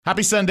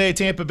Happy Sunday,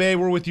 Tampa Bay.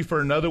 We're with you for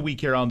another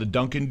week here on the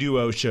Duncan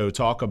Duo Show.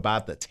 Talk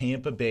about the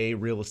Tampa Bay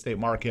real estate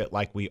market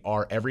like we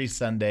are every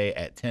Sunday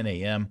at 10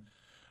 a.m.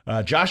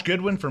 Josh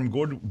Goodwin from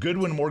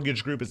Goodwin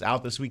Mortgage Group is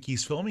out this week.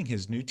 He's filming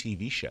his new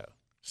TV show.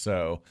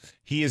 So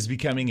he is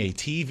becoming a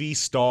TV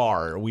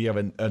star. We have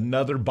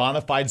another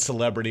bona fide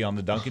celebrity on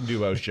the Duncan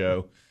Duo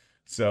Show.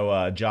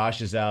 So Josh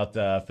is out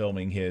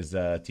filming his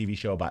TV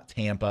show about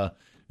Tampa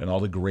and all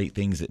the great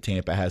things that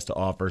Tampa has to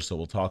offer. So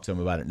we'll talk to him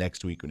about it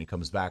next week when he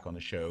comes back on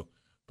the show.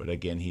 But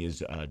again, he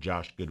is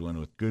Josh Goodwin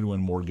with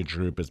Goodwin Mortgage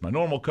Group as my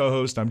normal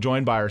co-host. I'm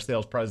joined by our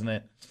sales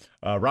president,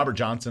 Robert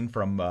Johnson,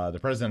 from the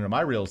president of my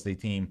real estate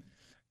team.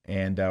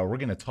 And we're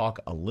going to talk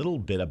a little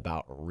bit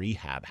about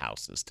rehab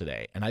houses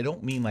today. And I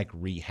don't mean like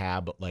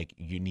rehab, like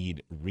you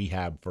need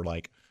rehab for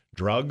like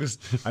drugs.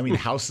 I mean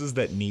houses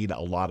that need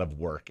a lot of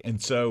work.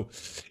 And so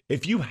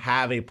if you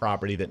have a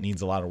property that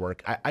needs a lot of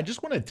work, I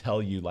just want to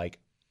tell you, like,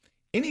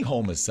 any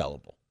home is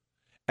sellable.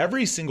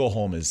 Every single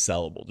home is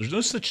sellable. There's no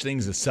such thing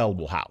as a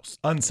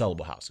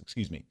unsellable house,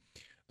 excuse me.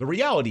 The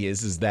reality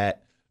is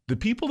that the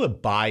people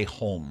that buy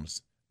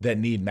homes that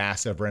need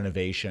massive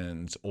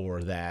renovations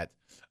or that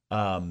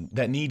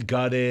need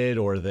gutted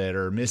or that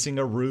are missing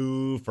a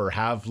roof or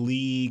have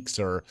leaks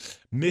or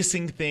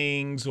missing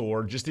things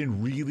or just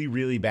in really,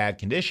 really bad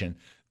condition,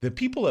 the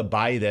people that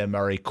buy them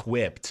are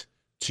equipped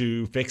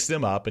to fix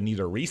them up and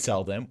either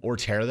resell them or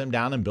tear them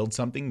down and build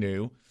something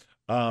new,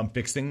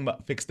 fix them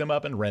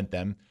up and rent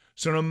them.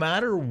 So no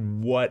matter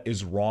what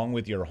is wrong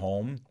with your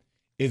home,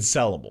 it's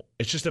sellable.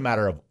 It's just a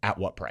matter of at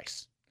what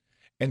price.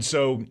 And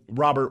so,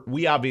 Robert,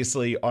 we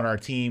obviously on our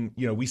team,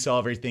 we sell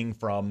everything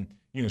from,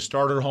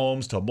 starter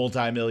homes to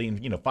multi-million,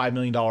 $5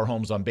 million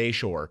homes on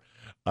Bayshore.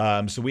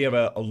 So we have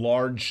a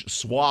large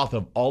swath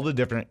of all the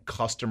different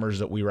customers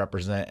that we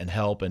represent and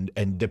help. And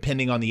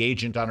depending on the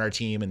agent on our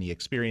team and the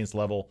experience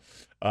level,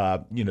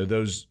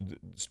 those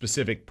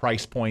specific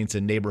price points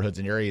and neighborhoods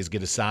and areas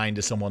get assigned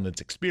to someone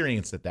that's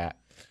experienced at that.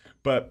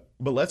 But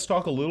let's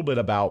talk a little bit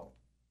about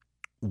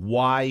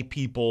why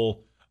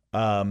people,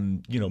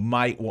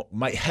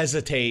 might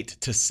hesitate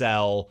to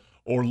sell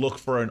or look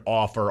for an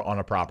offer on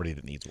a property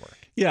that needs work.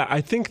 Yeah,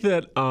 I think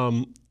that,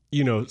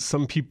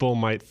 some people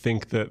might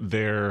think that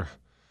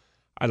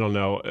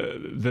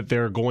that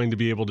they're going to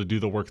be able to do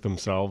the work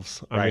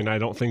themselves. I mean, I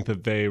don't think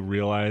that they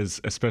realize,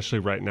 especially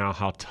right now,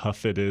 how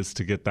tough it is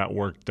to get that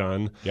work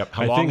done. Yep.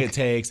 How long it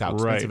takes, how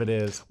expensive it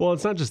is. Well,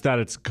 it's not just that.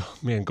 It's,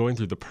 going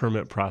through the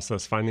permit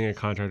process, finding a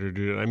contractor to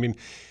do it. I mean,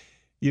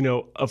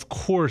 of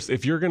course,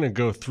 if you're going to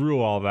go through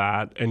all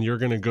that and you're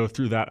going to go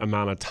through that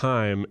amount of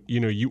time,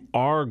 you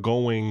are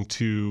going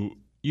to,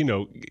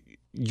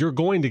 you're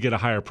going to get a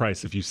higher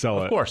price if you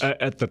sell it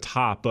at the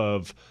top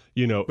of, but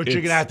you're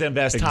going to have to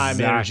invest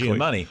time, energy, and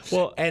money.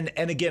 Well, and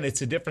again,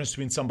 it's a difference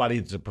between somebody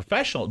that's a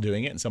professional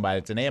doing it and somebody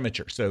that's an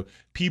amateur. So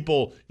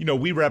people,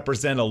 we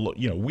represent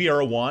we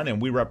are one,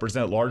 and we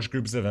represent large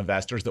groups of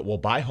investors that will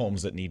buy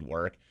homes that need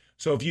work.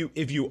 So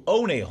if you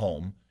own a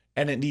home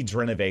and it needs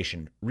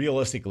renovation,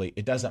 realistically,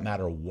 it doesn't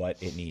matter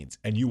what it needs,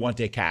 and you want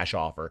a cash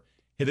offer,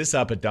 hit us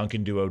up at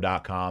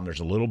duncanduo.com. There's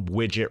a little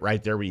widget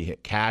right there where you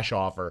hit cash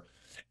offer.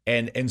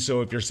 And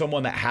so if you're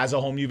someone that has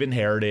a home you've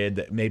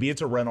inherited, maybe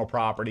it's a rental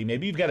property,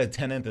 maybe you've got a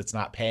tenant that's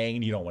not paying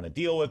and you don't want to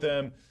deal with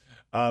them.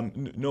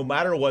 No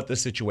matter what the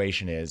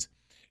situation is,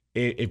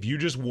 if you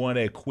just want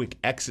a quick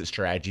exit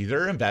strategy,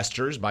 there are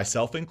investors,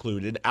 myself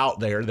included, out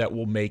there that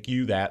will make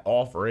you that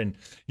offer. And,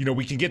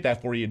 we can get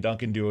that for you at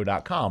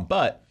duncanduo.com.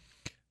 But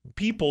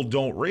people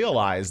don't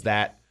realize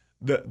that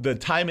the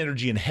time,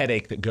 energy, and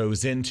headache that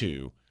goes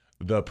into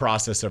the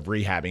process of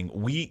rehabbing,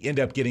 we end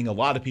up getting a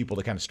lot of people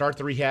to kind of start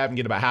the rehab and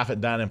get about half it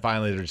done, and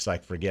finally they're just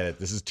like, forget it,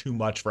 this is too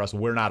much for us,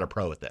 we're not a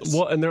pro at this.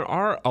 Well, and there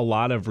are a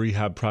lot of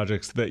rehab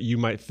projects that you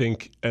might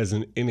think as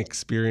an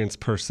inexperienced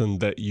person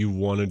that you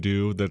want to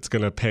do, that's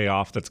going to pay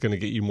off, that's going to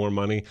get you more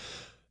money.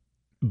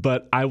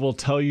 But I will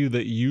tell you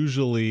that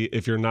usually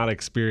if you're not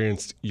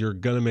experienced, you're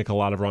going to make a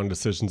lot of wrong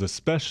decisions,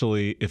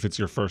 especially if it's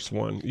your first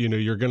one.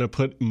 You're going to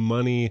put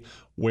money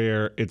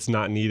where it's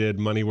not needed,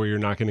 money where you're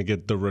not going to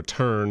get the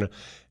return.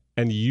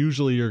 And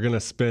usually you're going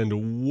to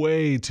spend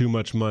way too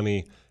much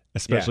money,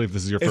 especially if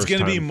this is your first time. It's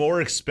going to be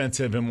more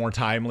expensive and more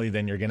timely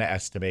than you're going to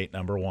estimate,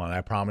 number one. I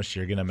promise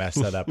you're going to mess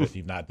that up if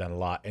you've not done a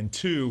lot. And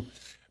two,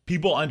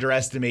 people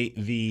underestimate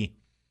the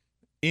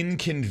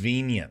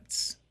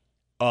inconvenience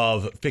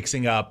of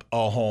fixing up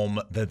a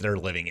home that they're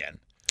living in.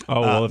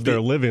 Oh, well, if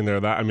they're living there,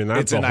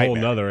 that's a whole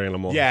nother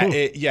animal.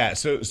 Yeah.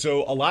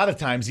 So a lot of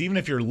times, even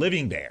if you're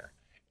living there,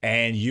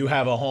 and you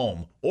have a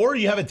home or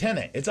you have a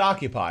tenant, it's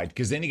occupied,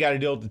 because then you got to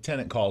deal with the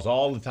tenant calls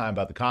all the time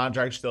about the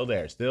contract still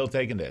there, still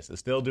taking this, it's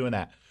still doing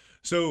that.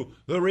 So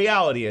the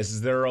reality is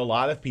there are a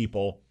lot of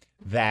people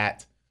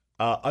that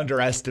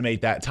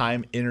underestimate that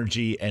time,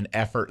 energy, and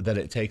effort that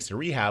it takes to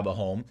rehab a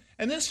home.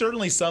 And then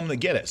certainly some that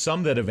get it,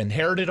 some that have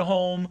inherited a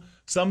home,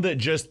 some that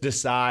just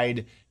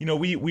decide,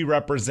 we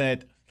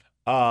represent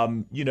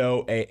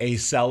a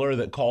seller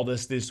that called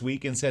us this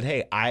week and said,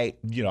 hey,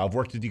 I've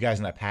worked with you guys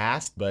in the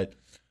past, but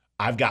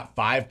I've got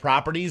 5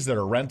 properties that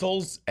are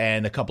rentals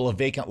and a couple of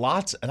vacant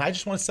lots, and I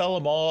just want to sell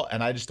them all,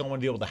 and I just don't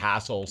want to deal with the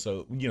hassle.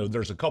 So,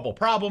 there's a couple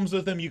problems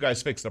with them. You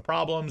guys fix the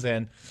problems.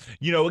 And,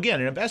 again,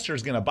 an investor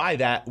is going to buy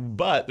that,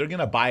 but they're going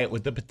to buy it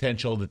with the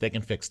potential that they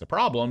can fix the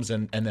problems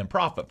and then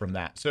profit from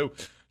that.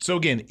 So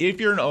again,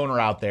 if you're an owner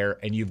out there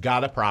and you've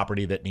got a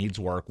property that needs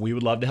work, we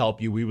would love to help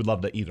you. We would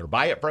love to either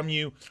buy it from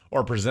you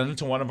or present it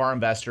to one of our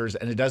investors.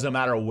 And it doesn't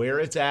matter where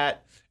it's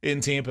at in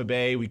Tampa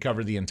Bay. We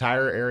cover the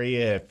entire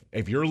area.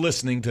 If you're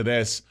listening to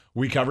this,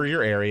 we cover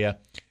your area.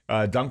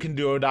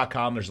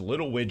 DuncanDuo.com. There's a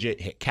little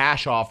widget. Hit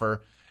cash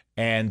offer.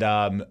 And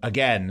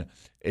again,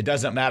 it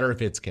doesn't matter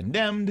if it's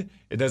condemned.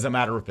 It doesn't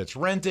matter if it's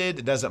rented.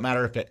 It doesn't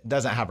matter if it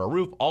doesn't have a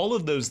roof. All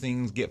of those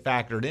things get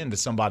factored into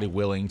somebody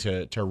willing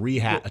to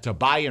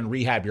buy and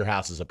rehab your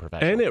house as a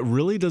professional. And it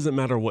really doesn't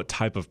matter what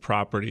type of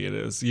property it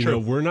is.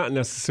 We're not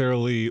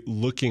necessarily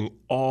looking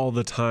all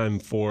the time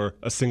for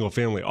a single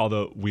family,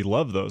 although we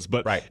love those.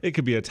 But it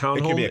could be a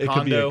townhome. It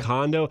could be a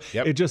condo.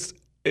 Yep.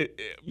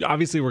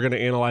 Obviously, we're going to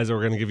analyze it.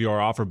 We're going to give you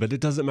our offer, but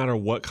it doesn't matter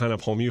what kind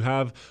of home you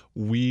have.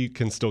 We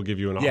can still give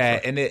you an offer.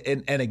 Yeah,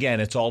 and again,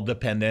 it's all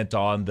dependent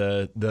on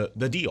the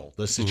deal,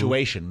 the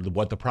situation,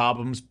 what the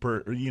problems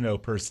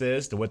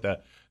persist,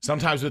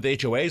 sometimes with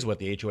HOAs, what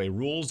the HOA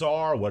rules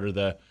are, what are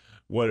the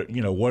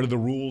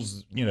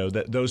rules,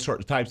 those sort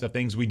of types of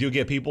things. We do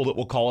get people that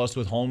will call us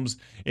with homes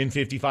in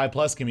 55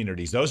 plus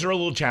communities. Those are a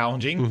little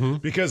challenging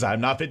because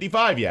I'm not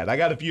 55 yet. I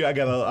got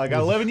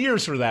 11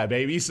 years for that,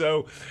 baby.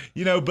 So,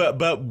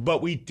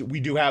 but we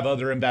do have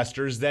other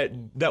investors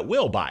that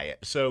will buy it.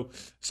 So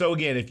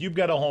again, if you've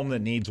got a home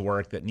that needs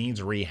work, that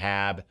needs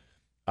rehab,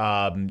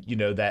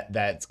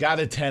 that's got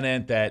a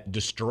tenant that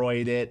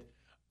destroyed it,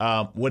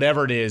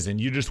 whatever it is,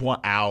 and you just want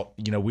out,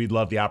 we'd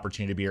love the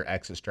opportunity to be your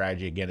exit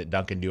strategy again at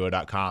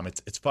DuncanDuo.com.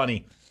 It's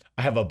funny.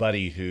 I have a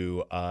buddy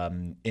who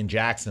in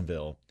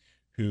Jacksonville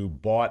who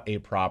bought a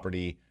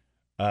property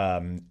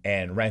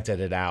and rented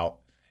it out,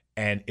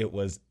 and it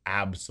was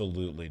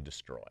absolutely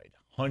destroyed.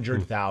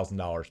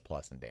 $100,000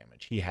 plus in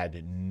damage. He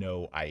had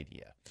no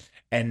idea.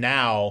 And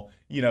now,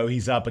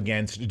 he's up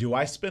against, do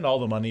I spend all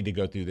the money to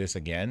go through this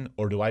again?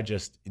 Or do I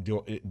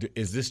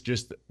is this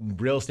just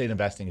real estate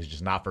investing is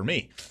just not for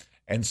me?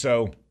 And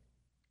so,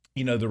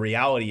 the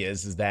reality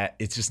is that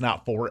it's just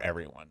not for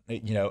everyone,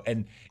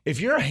 and if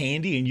you're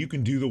handy and you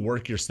can do the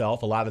work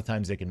yourself, a lot of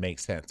times it can make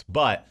sense.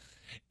 But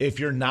if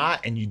you're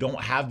not, and you don't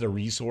have the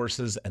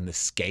resources and the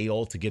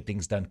scale to get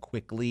things done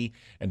quickly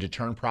and to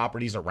turn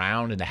properties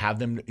around and to have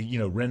them,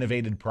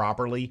 renovated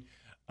properly,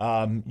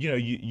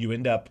 you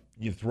end up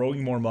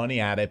throwing more money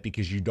at it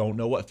because you don't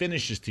know what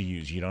finishes to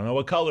use. You don't know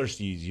what colors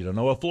to use. You don't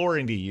know what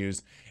flooring to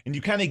use. And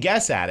you kind of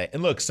guess at it.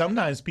 And look,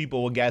 sometimes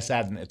people will guess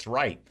at it and it's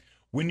right.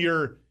 When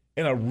you're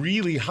in a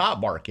really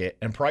hot market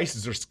and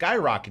prices are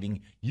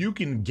skyrocketing, you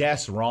can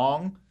guess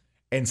wrong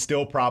and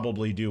still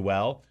probably do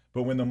well.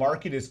 But when the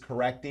market is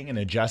correcting and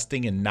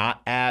adjusting and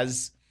not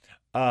as,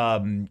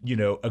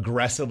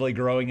 aggressively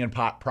growing in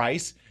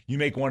price, you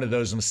make one of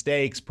those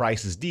mistakes,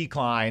 prices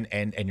decline,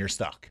 and you're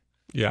stuck.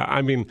 Yeah,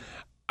 I mean,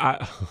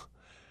 a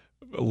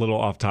little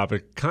off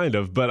topic, kind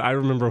of, but I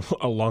remember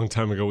a long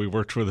time ago we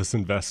worked with this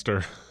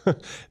investor.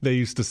 They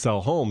used to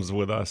sell homes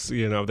with us.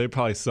 They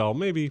probably sell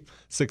maybe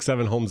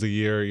 6-7 homes a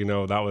year.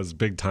 That was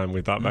big time,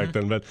 we thought back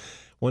then. But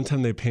one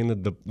time they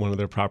painted one of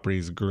their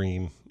properties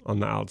green on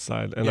the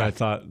outside, and I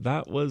thought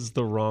that was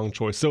the wrong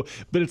choice. So,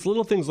 but it's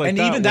little things like and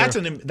that. And even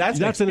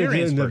that's an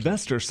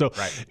investor. So,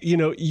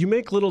 you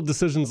make little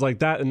decisions like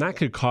that, and that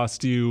could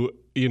cost you,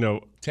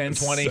 $10,000,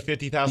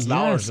 $20,000,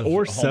 $50,000,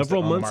 or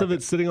several months of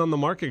it sitting on the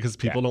market because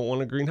people don't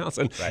want a greenhouse.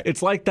 And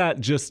it's like that,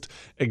 just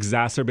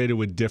exacerbated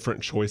with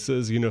different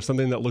choices.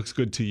 Something that looks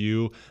good to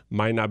you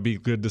might not be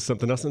good to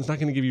something else, and it's not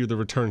going to give you the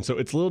return. So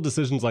it's little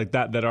decisions like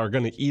that that are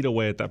going to eat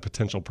away at that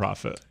potential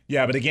profit.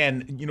 Yeah, but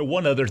again,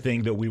 one other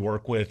thing that we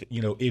work with,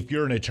 if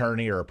you're an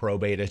attorney or a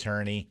probate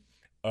attorney,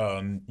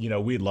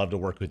 we'd love to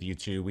work with you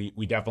too.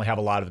 We definitely have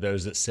a lot of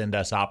those that send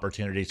us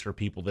opportunities for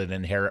people that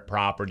inherit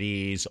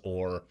properties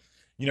or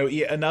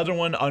another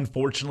one,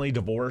 unfortunately,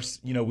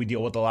 divorce. We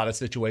deal with a lot of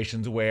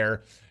situations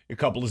where a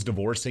couple is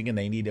divorcing and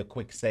they need a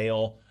quick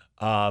sale.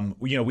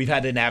 We've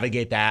had to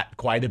navigate that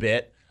quite a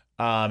bit.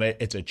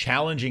 It's a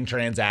challenging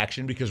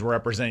transaction because we're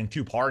representing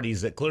two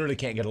parties that clearly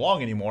can't get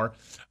along anymore.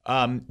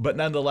 But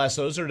nonetheless,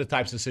 those are the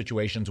types of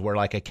situations where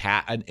like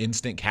an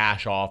instant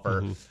cash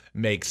offer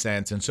makes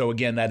sense. And so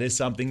again, that is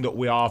something that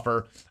we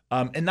offer.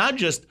 And not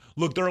just,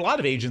 look, there are a lot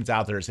of agents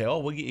out there that say, oh,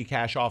 we'll get you a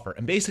cash offer.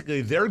 And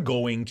basically they're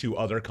going to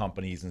other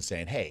companies and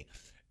saying, hey,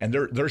 and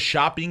they're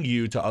shopping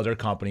you to other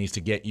companies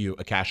to get you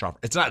a cash offer.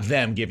 It's not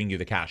them giving you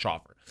the cash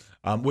offer.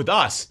 With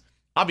us,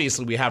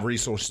 obviously we have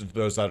resources to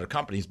those other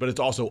companies, but it's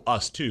also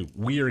us too.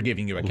 We are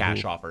giving you a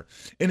cash offer.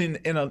 And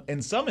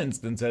in some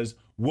instances,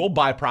 we'll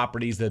buy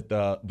properties that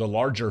the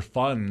larger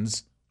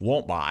funds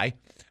won't buy,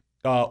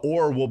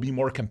 or we'll be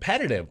more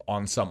competitive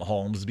on some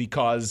homes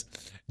because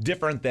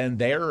different than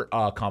their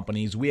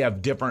companies, we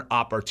have different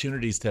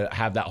opportunities to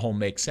have that home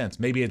make sense.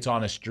 Maybe it's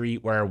on a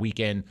street where we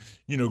can,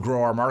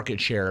 grow our market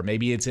share.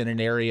 Maybe it's in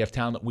an area of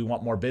town that we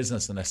want more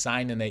business, and a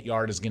sign in that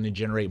yard is going to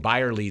generate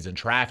buyer leads and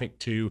traffic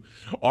to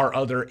our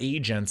other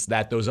agents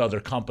that those other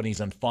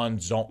companies and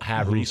funds don't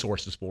have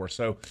resources for.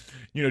 So,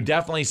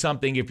 definitely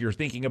something, if you're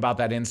thinking about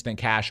that instant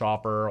cash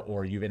offer,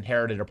 or you've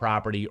inherited a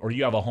property, or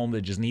you have a home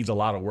that just needs a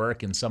lot of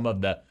work, and some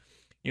of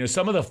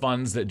the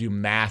funds that do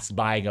mass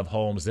buying of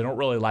homes, they don't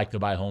really like to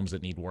buy homes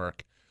that need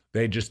work.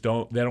 They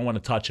don't want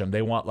to touch them.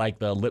 They want like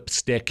the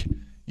lipstick,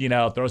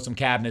 throw some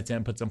cabinets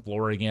in, put some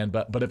flooring in.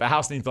 But if a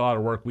house needs a lot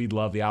of work, we'd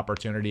love the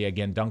opportunity.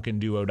 Again,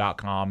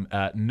 DuncanDuo.com.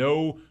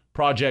 No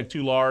project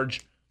too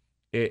large.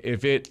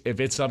 If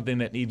it's something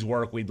that needs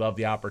work, we'd love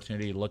the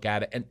opportunity to look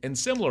at it. And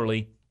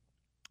similarly,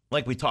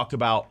 like we talked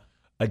about,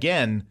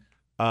 again,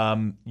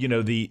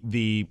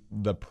 the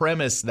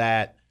premise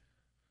that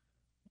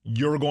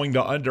you're going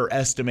to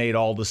underestimate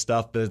all the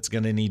stuff that it's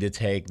going to need to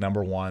take.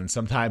 Number one,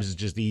 sometimes it's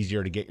just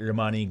easier to get your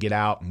money, get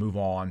out, and move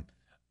on.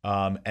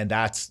 And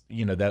that's,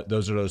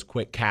 those are those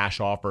quick cash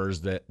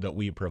offers that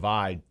we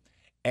provide.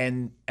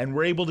 And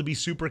we're able to be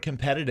super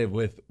competitive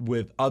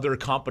with other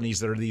companies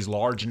that are these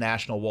large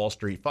national Wall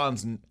Street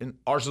funds. And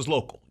ours is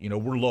local.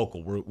 We're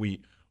local.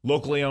 We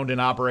locally owned and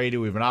operated.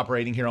 We've been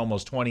operating here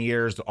almost 20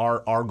 years.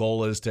 Our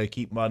goal is to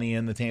keep money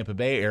in the Tampa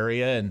Bay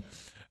area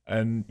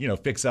and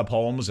fix up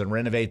homes and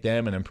renovate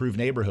them and improve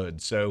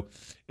neighborhoods. So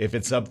if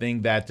it's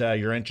something that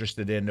you're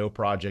interested in, no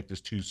project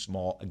is too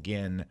small.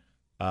 Again,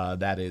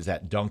 that is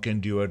at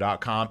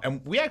DuncanDuo.com.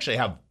 And we actually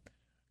have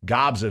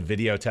gobs of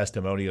video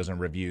testimonials and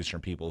reviews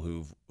from people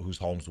whose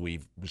homes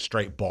we've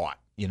straight bought.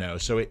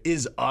 So it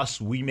is us.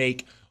 We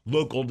make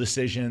local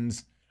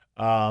decisions.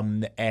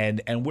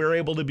 And we're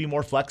able to be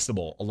more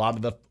flexible. A lot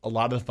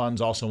of the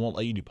funds also won't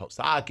let you do post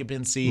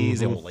occupancies.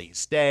 They won't let you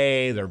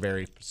stay. They're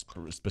very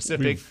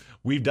specific.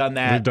 We've done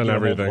that. We've done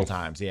everything multiple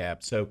times. Yeah.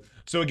 So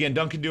again,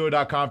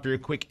 DuncanDuo.com for your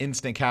quick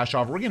instant cash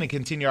offer. We're going to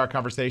continue our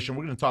conversation.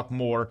 We're going to talk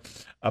more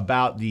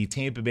about the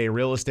Tampa Bay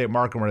real estate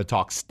market. We're going to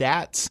talk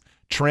stats,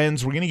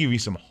 trends. We're going to give you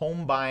some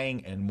home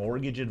buying and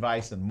mortgage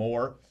advice and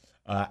more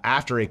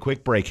after a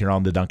quick break here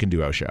on the Duncan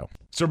Duo Show.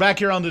 So we're back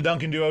here on the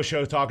Duncan Duo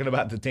Show talking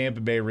about the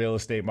Tampa Bay real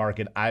estate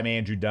market. I'm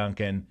Andrew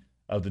Duncan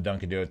of the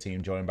Duncan Duo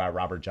team, joined by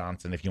Robert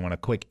Johnson. If you want a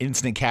quick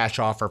instant cash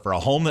offer for a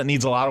home that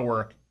needs a lot of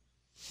work,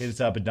 hit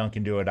us up at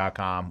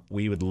DuncanDuo.com.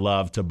 We would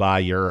love to buy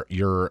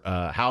your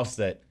house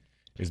that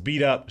is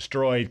beat up,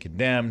 destroyed,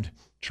 condemned,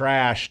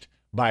 trashed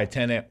by a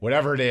tenant,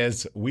 whatever it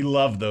is. We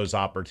love those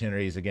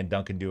opportunities. Again,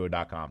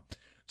 DuncanDuo.com.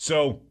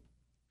 So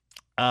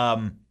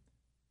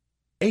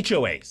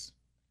HOAs.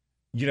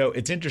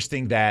 It's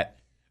interesting that,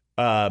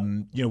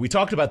 we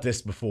talked about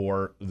this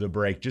before the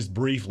break, just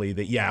briefly,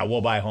 that,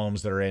 we'll buy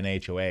homes that are in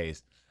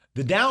HOAs.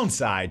 The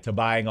downside to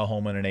buying a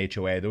home in an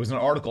HOA, there was an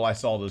article I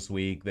saw this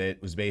week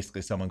that was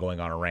basically someone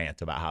going on a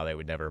rant about how they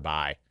would never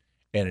buy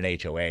in an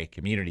HOA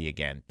community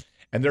again.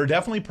 And there are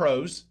definitely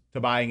pros to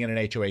buying in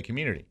an HOA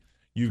community.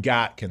 You've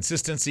got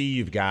consistency.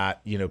 You've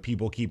got,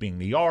 people keeping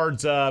the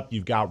yards up.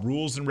 You've got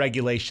rules and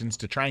regulations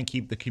to try and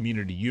keep the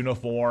community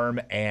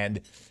uniform and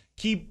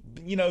keep,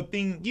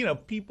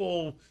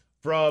 people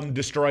from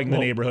destroying the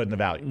neighborhood and the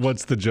values.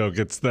 What's the joke?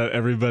 It's that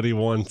everybody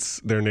wants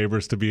their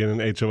neighbors to be in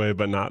an HOA,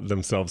 but not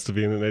themselves to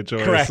be in an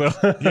HOA. Correct. So.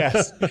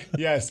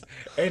 Yes.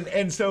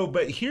 And so,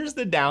 but here's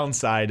the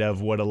downside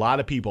of what a lot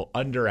of people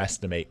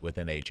underestimate with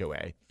an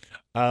HOA.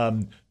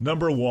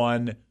 Number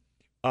one,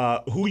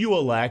 who you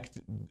elect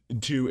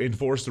to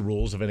enforce the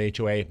rules of an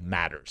HOA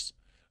matters.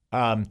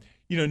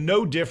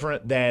 No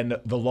different than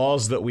the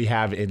laws that we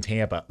have in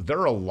Tampa. There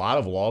are a lot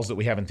of laws that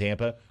we have in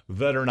Tampa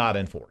that are not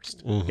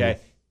enforced. Okay.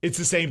 It's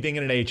the same thing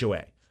in an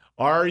HOA.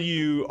 Are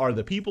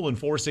the people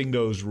enforcing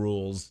those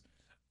rules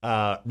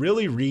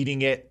really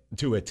reading it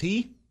to a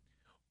T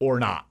or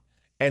not?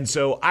 And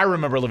so I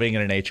remember living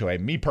in an HOA.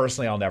 Me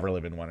personally, I'll never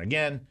live in one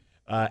again.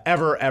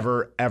 Ever.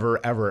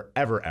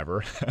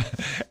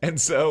 And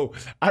so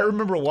I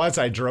remember once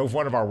I drove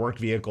one of our work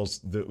vehicles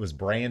that was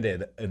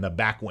branded in the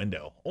back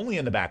window, only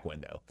in the back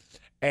window.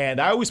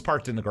 And I always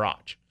parked in the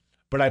garage,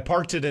 but I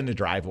parked it in the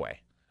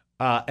driveway.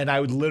 And I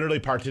would literally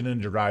park it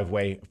in the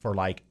driveway for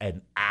like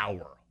an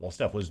hour while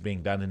stuff was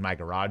being done in my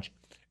garage.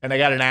 And I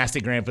got an nasty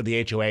grant for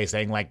the HOA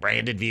saying like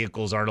branded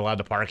vehicles aren't allowed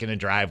to park in a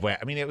driveway.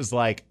 I mean, it was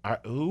like,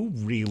 who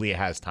really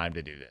has time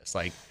to do this?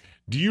 Like,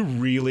 do you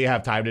really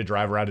have time to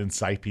drive around and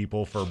cite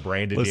people for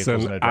branded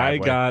vehicles in a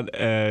driveway? I got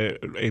a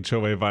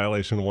HOA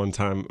violation one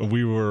time.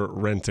 We were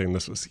renting.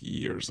 This was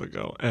years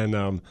ago.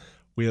 And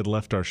we had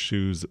left our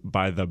shoes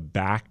by the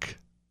back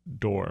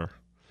door.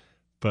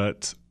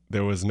 But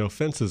there was no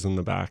fences in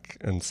the back,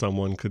 and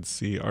someone could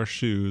see our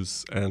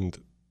shoes,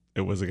 and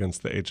it was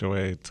against the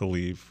HOA to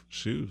leave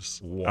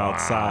shoes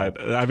outside.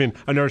 I mean,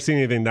 I've never seen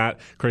anything that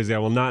crazy. I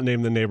will not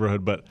name the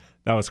neighborhood, but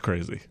that was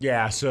crazy.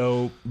 Yeah,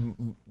 so,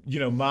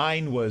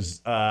 mine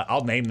was,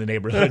 I'll name the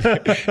neighborhood.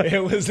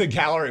 It was the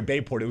Gallery at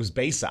Bayport. It was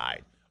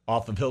Bayside.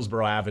 off of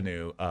Hillsborough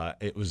Avenue.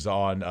 It was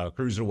on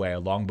Cruiserway, a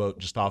longboat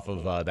just off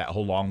of that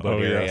whole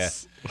longboat area.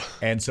 Yes.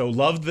 And so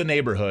loved the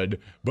neighborhood,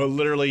 but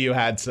literally you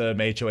had some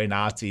HOA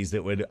Nazis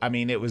that would, I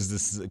mean, it was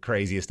this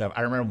craziest stuff.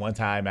 I remember one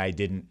time I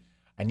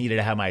needed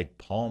to have my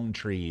palm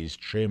trees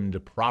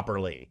trimmed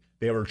properly.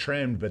 They were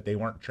trimmed, but they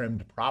weren't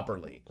trimmed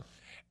properly.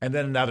 And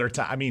then another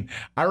time, I mean,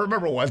 I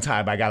remember one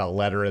time I got a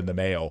letter in the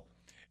mail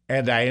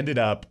and I ended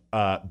up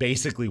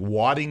basically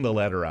wadding the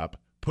letter up,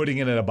 putting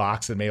it in a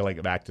box and mailing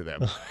it back to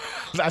them.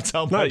 That's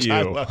how much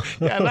I love.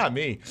 Yeah, not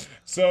me.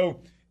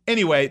 So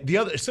anyway,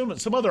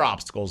 some other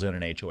obstacles in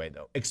an HOA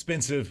though,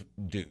 expensive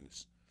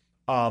dues.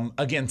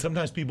 Again,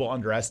 sometimes people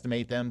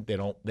underestimate them. They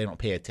don't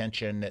pay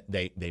attention.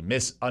 They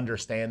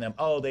misunderstand them.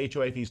 Oh, the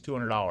HOA fee is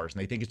 $200,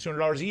 and they think it's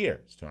 $200 a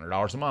year. It's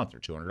 $200 a month or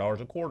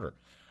 $200 a quarter.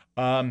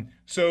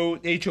 So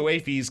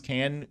HOA fees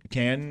can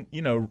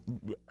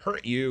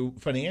hurt you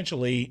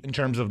financially in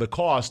terms of the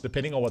cost,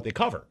 depending on what they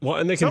cover. Well,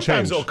 and they can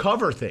sometimes change. They'll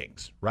cover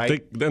things,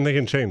 right? Then they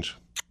can change.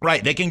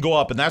 Right, they can go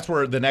up, and that's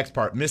where the next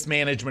part: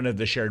 mismanagement of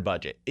the shared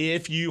budget.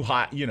 If you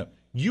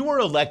are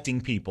electing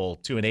people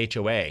to an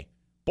HOA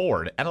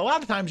board, and a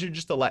lot of times you're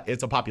just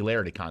it's a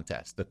popularity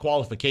contest. The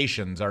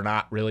qualifications are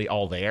not really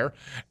all there,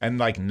 and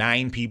like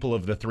 9 people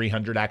of the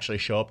 300 actually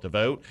show up to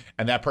vote,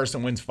 and that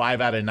person wins 5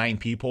 out of 9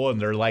 people,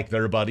 and they're like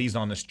their buddies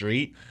on the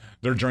street.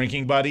 They're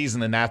drinking buddies,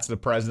 and then that's the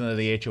president of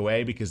the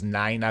HOA because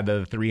 9 out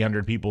of the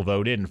 300 people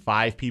voted, and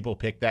 5 people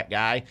picked that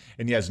guy,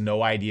 and he has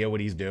no idea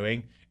what he's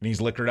doing. And he's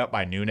liquored up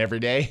by noon every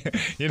day.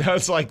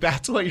 It's like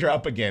that's what you're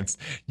up against.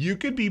 You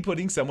could be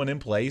putting someone in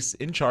place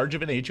in charge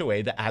of an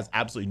HOA that has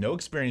absolutely no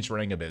experience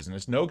running a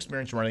business, no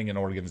experience running an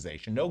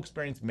organization, no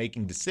experience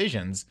making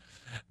decisions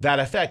that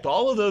affect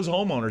all of those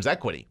homeowners'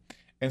 equity.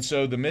 And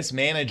so the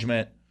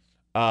mismanagement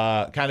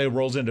kind of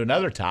rolls into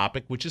another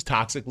topic, which is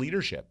toxic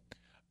leadership.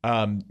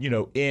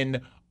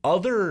 In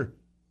other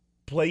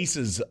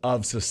places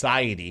of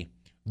society,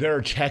 there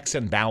are checks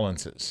and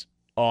balances.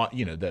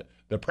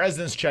 The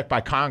president's checked by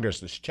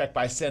Congress, it's checked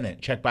by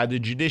Senate, checked by the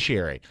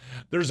judiciary.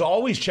 There's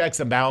always checks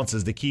and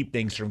balances to keep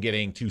things from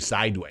getting too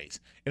sideways.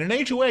 In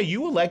an HOA,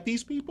 you elect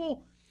these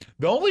people.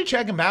 The only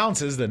check and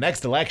balance is the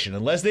next election.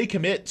 Unless they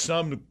commit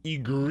some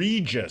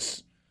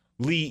egregiously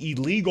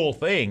illegal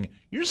thing,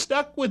 you're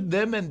stuck with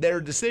them and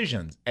their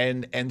decisions.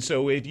 And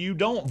so if you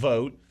don't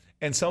vote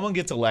and someone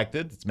gets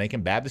elected that's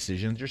making bad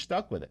decisions, you're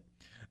stuck with it.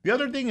 The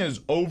other thing is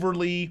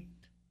overly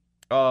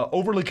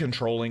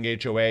controlling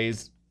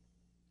HOAs.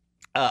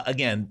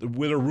 Again,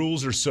 where the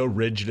rules are so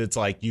rigid, it's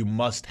like you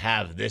must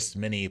have this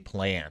many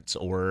plants,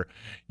 or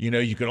you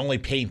can only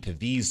paint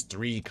these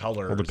 3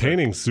 colors. Well, the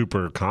painting's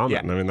super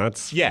common. Yeah. I mean,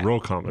 that's real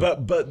common.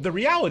 But the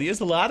reality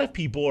is, a lot of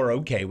people are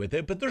okay with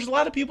it. But there's a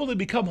lot of people that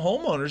become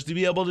homeowners to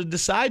be able to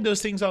decide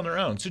those things on their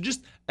own. So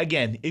just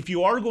again, if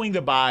you are going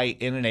to buy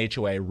in an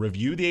HOA,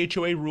 review the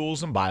HOA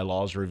rules and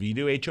bylaws, review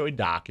the HOA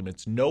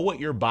documents, know what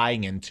you're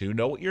buying into,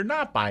 know what you're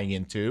not buying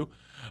into.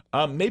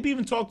 Maybe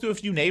even talk to a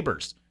few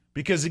neighbors.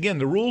 Because, again,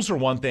 the rules are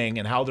one thing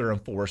and how they're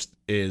enforced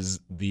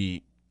is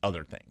the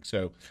other thing.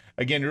 So,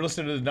 again, you're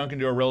listening to the Duncan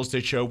Duo Real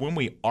Estate Show. When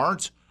we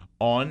aren't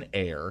on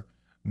air,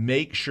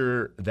 make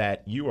sure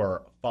that you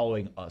are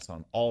following us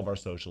on all of our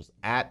socials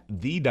at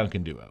The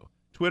Duncan Duo.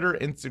 Twitter,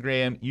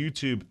 Instagram,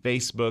 YouTube,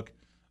 Facebook,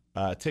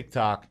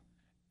 TikTok,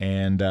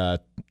 and,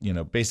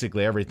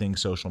 basically everything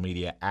social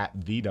media at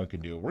The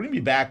Duncan Duo. We're going to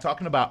be back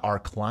talking about our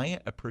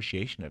client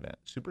appreciation event.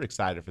 Super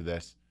excited for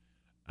this.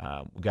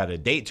 We've got a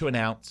date to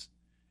announce.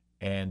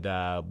 And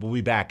we'll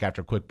be back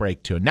after a quick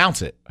break to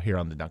announce it here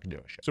on the Duncan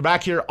Duo Show. So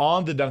back here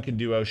on the Duncan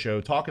Duo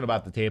Show, talking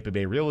about the Tampa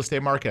Bay real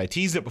estate market. I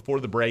teased it before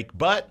the break,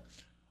 but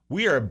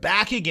we are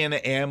back again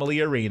at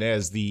Amalie Arena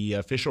as the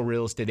official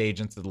real estate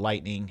agents of the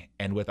Lightning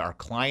and with our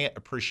client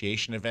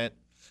appreciation event.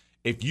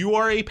 If you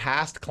are a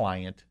past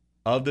client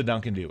of the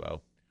Duncan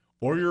Duo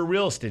or you're a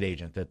real estate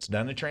agent that's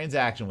done a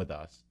transaction with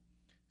us,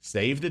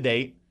 save the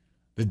date.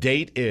 The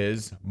date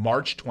is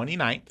March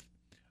 29th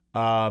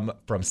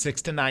from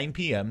 6 to 9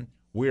 p.m.,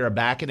 We are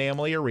back at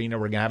Amalie Arena.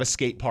 We're going to have a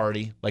skate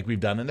party like we've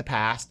done in the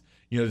past.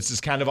 This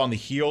is kind of on the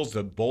heels.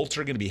 The Bolts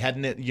are going to be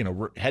heading into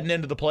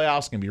the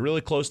playoffs, going to be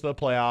really close to the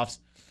playoffs.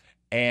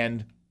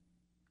 And,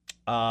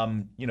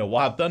 we'll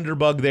have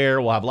Thunderbug there.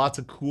 We'll have lots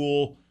of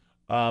cool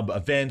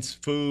events,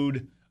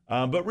 food.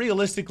 But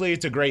realistically,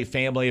 it's a great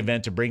family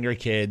event to bring your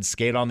kids,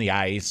 skate on the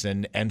ice.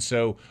 And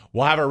so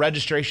we'll have our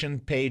registration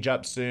page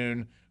up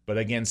soon. But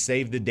again,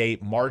 save the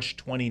date, March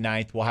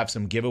 29th. We'll have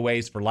some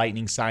giveaways for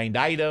Lightning signed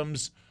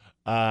items.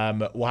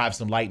 We'll have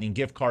some Lightning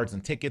gift cards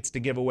and tickets to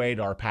give away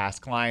to our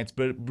past clients,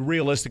 but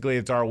realistically,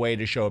 it's our way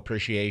to show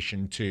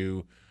appreciation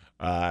to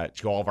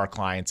all of our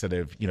clients that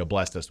have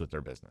blessed us with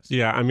their business.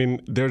 Yeah, I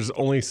mean, there's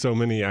only so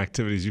many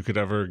activities you could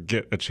ever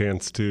get a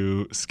chance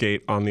to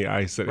skate on the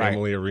ice at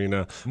Amalie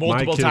Arena.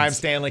 Multiple time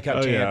Stanley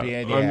Cup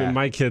champion. Yeah. I mean,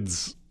 my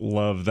kids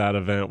love that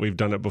event. We've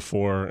done it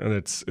before, and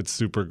it's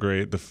super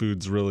great. The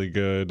food's really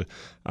good.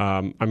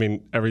 I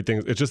mean,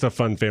 everything. It's just a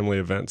fun family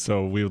event,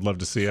 so we would love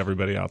to see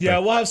everybody out there. Yeah,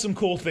 we'll have some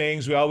cool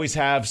things. We always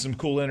have some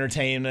cool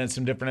entertainment,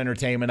 some different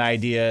entertainment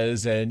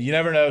ideas, and you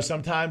never know.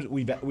 Sometimes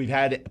we've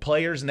had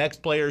players,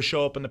 next players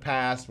show up in the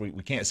past. We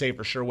can't say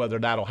for sure whether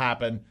that'll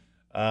happen,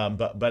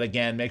 but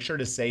again, make sure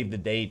to save the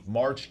date,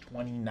 March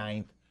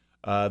 29th.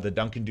 The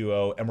Duncan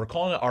Duo, and we're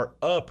calling it our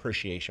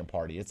appreciation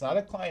party. It's not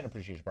a client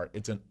appreciation party.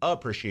 It's an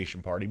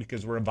appreciation party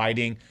because we're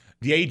inviting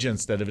the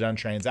agents that have done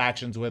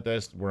transactions with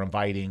us. We're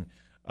inviting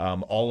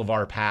all of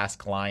our past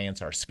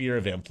clients, our sphere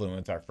of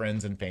influence, our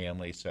friends and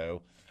family.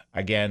 So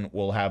again,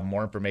 we'll have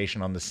more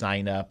information on the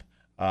sign up,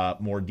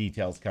 more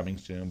details coming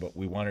soon, but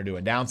we wanted to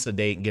announce the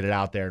date and get it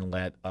out there and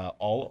let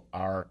all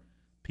our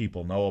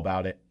people know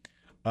about it.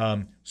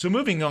 So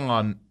moving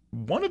on,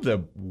 one of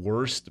the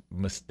worst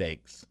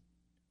mistakes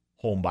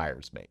home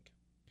buyers make.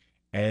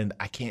 And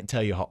I can't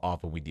tell you how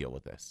often we deal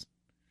with this.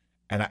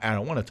 And I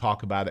want to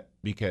talk about it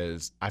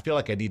because I feel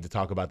like I need to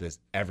talk about this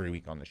every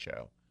week on the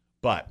show.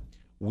 But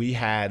we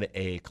had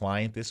a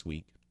client this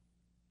week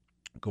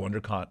go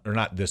under or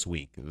not this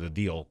week. The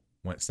deal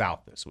went south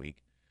this week.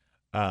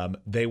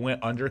 They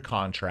went under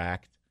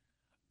contract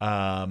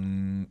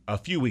a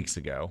few weeks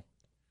ago,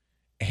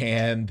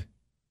 and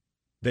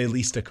they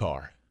leased a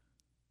car.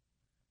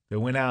 They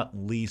went out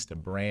and leased a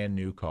brand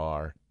new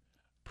car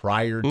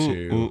prior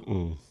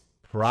to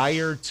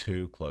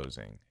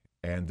closing,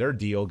 and their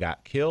deal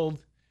got killed.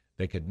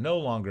 They could no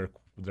longer,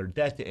 their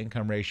debt to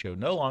income ratio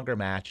no longer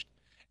matched,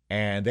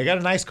 and they got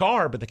a nice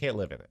car, but they can't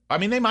live in it. I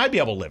mean, they might be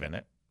able to live in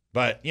it,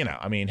 but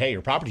hey,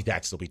 your property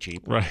tax will be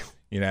cheap, right?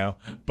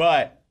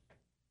 But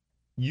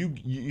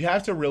you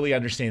have to really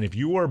understand if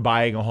you are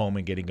buying a home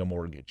and getting a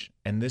mortgage,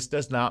 and this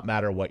does not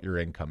matter what your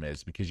income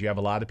is, because you have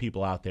a lot of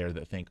people out there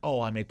that think, oh,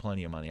 I make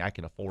plenty of money, I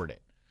can afford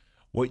it.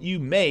 What you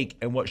make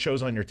and what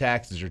shows on your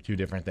taxes are two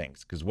different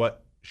things, because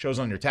what shows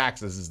on your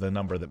taxes is the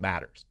number that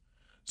matters.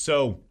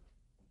 So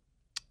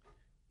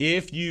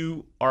if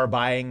you are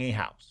buying a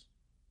house,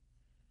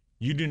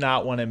 you do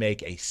not want to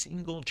make a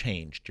single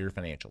change to your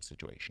financial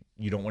situation.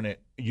 You don't want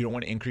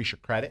to increase your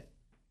credit.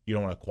 You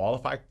don't want to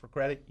qualify for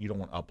credit. You don't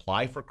want to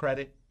apply for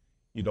credit.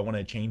 You don't want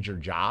to change your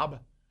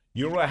job.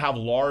 You don't want to have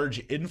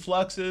large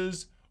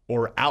influxes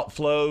or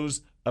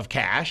outflows of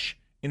cash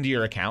into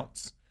your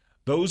accounts.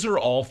 Those are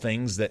all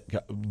things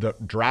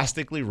that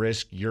drastically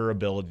risk your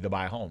ability to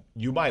buy a home.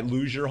 You might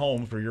lose your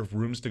home for your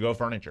rooms to go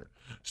furniture.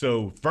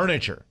 So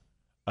furniture,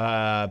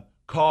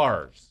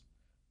 cars,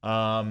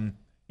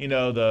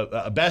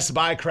 the Best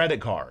Buy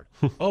credit card.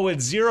 Oh,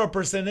 it's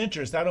 0%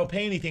 interest. I don't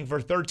pay anything for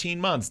 13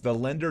 months. The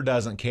lender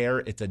doesn't care.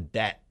 It's a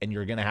debt, and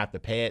you're going to have to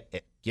pay it.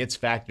 It gets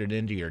factored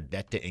into your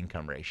debt to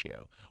income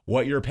ratio.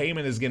 What your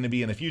payment is going to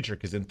be in the future,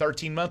 because in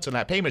 13 months when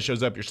that payment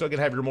shows up, you're still going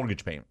to have your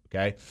mortgage payment,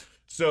 okay?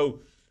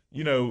 So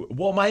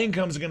my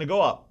income is going to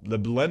go up. The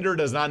lender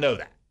does not know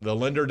that. The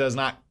lender does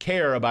not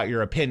care about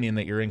your opinion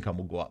that your income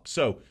will go up.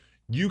 So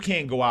you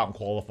can't go out and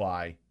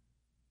qualify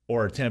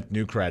or attempt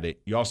new credit.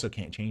 You also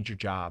can't change your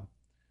job.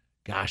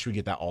 Gosh, we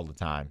get that all the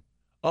time.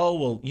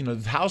 Oh, well,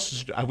 the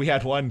house, we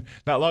had one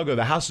not long ago,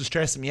 the house is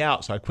stressing me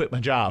out, so I quit my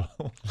job.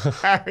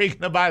 How are you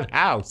going to buy the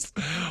house?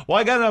 Well,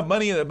 I got enough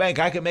money in the bank.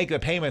 I can make the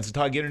payments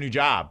until I get a new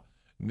job.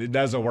 It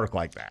doesn't work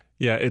like that.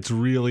 Yeah, it's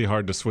really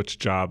hard to switch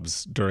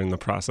jobs during the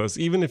process.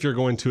 Even if you're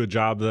going to a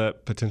job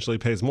that potentially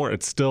pays more,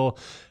 it's still,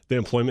 the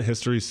employment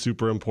history is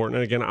super important.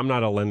 And again, I'm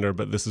not a lender,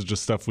 but this is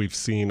just stuff we've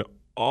seen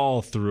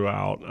all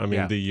throughout.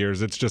 The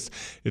years. It's just,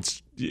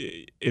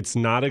 it's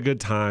not a good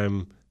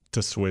time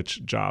to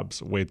switch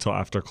jobs. Wait till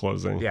after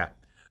closing. Yeah.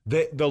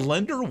 The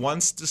lender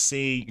wants to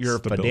see your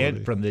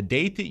from the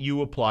date that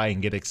you apply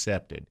and get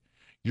accepted.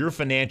 Your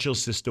financial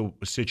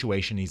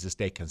situation needs to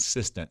stay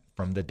consistent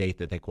from the date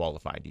that they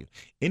qualified you.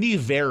 Any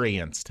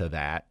variance to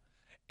that,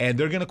 and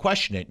they're going to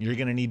question it, and you're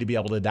going to need to be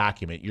able to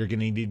document. You're going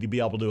to need to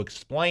be able to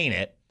explain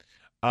it.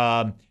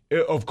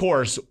 Of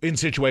course, in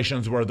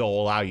situations where they'll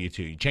allow you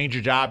to. You change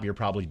your job, you're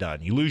probably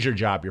done. You lose your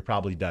job, you're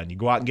probably done. You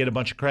go out and get a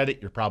bunch of credit,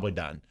 you're probably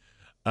done.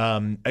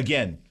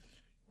 Again,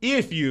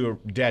 if your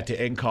debt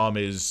to income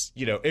is,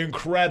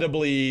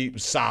 incredibly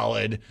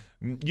solid,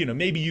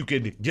 maybe you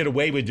could get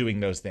away with doing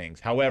those things.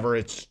 However,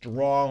 it's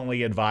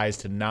strongly advised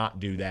to not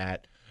do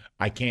that.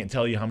 I can't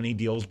tell you how many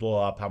deals blow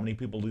up, how many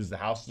people lose the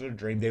house of their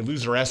dream. They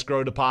lose their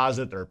escrow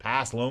deposit, their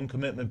past loan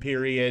commitment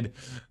period,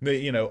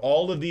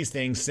 all of these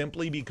things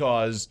simply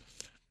because,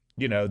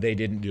 they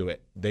didn't do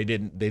it. They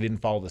didn't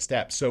follow the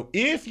steps. So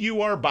if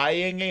you are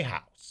buying a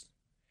house,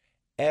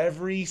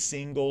 every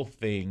single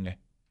thing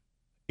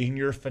in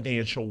your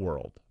financial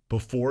world,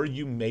 before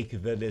you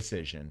make the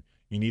decision,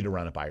 you need to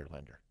run it by your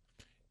lender.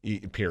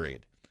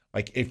 Period.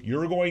 Like if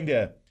you're going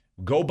to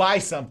go buy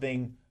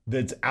something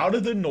that's out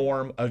of the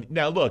norm of,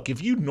 now look,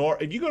 if you go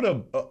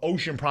to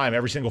Ocean Prime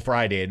every single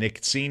Friday and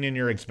it's seen in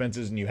your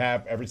expenses and you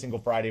have every single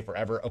Friday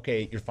forever,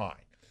 okay, you're fine.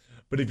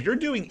 But if you're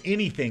doing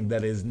anything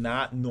that is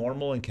not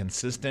normal and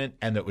consistent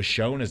and that was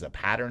shown as a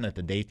pattern at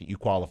the date that you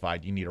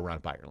qualified, you need to run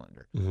it by your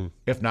lender. Mm-hmm.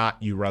 If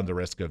not, you run the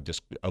risk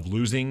of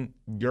losing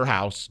your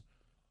house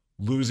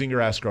losing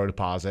your escrow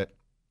deposit,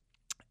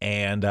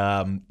 and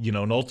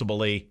and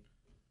ultimately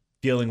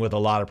dealing with a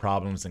lot of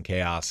problems and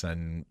chaos,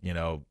 and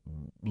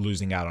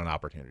losing out on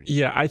opportunities.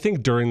 Yeah, I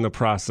think during the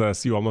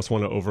process, you almost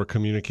want to over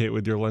communicate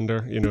with your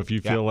lender. If you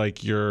feel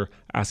like you're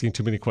asking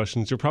too many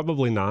questions, you're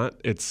probably not.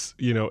 It's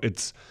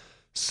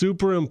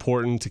super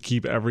important to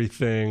keep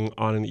everything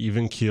on an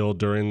even keel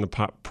during the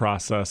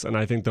process. And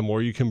I think the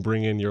more you can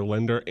bring in your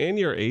lender and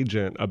your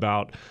agent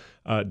about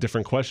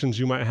different questions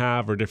you might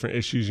have or different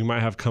issues you might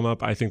have come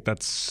up, I think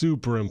that's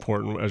super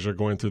important as you're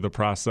going through the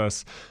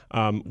process.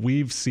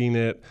 We've seen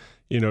it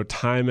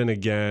time and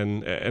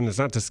again, and it's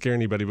not to scare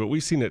anybody, but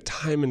we've seen it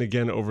time and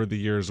again over the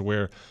years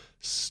where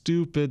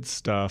stupid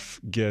stuff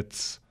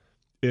gets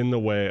in the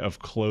way of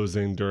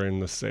closing during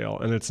the sale.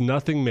 And it's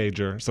nothing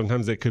major.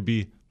 Sometimes it could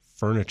be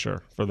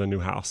furniture for the new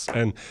house,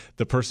 and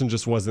the person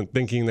just wasn't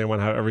thinking they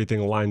want to have everything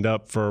lined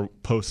up for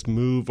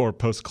post-move or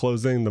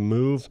post-closing the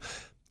move,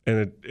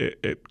 and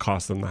it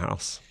cost them the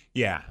house.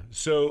 Yeah.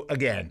 So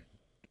again,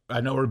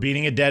 I know we're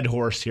beating a dead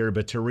horse here,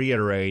 but to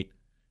reiterate,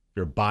 if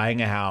you're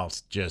buying a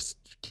house, just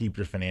keep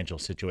your financial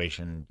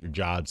situation, your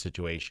job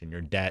situation,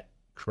 your debt,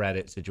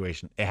 credit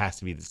situation. It has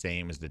to be the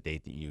same as the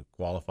date that you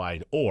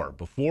qualified, or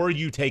before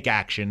you take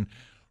action,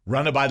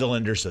 run it by the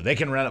lender so they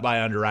can run it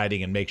by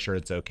underwriting and make sure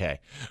it's okay.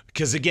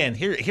 Because again,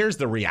 here's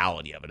the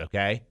reality of it,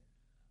 okay?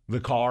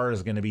 The car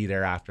is going to be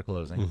there after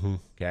closing,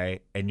 okay?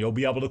 And you'll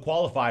be able to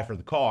qualify for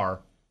the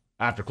car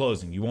after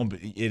closing. You won't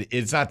be,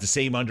 it's not the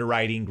same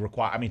underwriting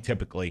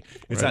typically,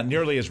 it's not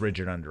nearly as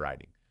rigid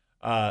underwriting.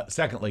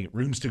 Secondly,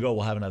 Rooms to Go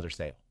will have another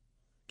sale.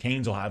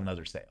 Canes will have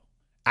another sale.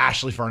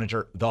 Ashley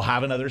Furniture, they'll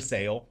have another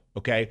sale,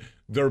 okay?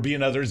 There'll be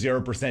another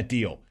 0%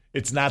 deal.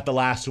 It's not the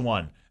last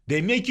one. They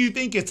make you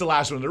think it's the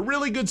last one. They're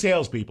really good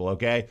salespeople,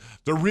 okay?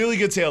 They're really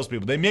good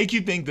salespeople. They make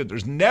you think that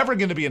there's never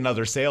going to be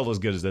another sale as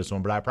good as this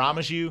one, but I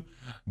promise you,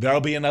 there'll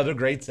be another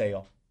great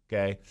sale,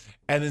 okay?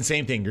 And then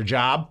same thing, your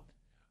job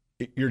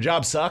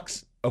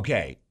sucks,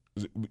 okay.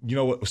 You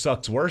know what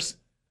sucks worse?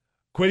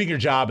 Quitting your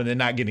job and then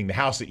not getting the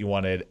house that you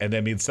wanted and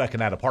then being stuck in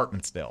that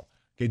apartment still.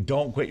 Okay,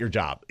 don't quit your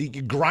job. You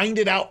can grind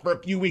it out for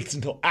a few weeks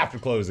until after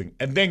closing,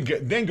 and then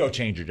go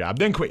change your job.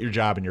 Then quit your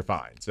job, and you're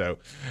fine. So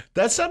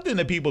that's something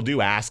that people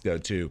do ask, though,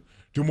 too.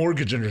 Do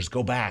mortgage lenders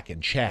go back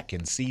and check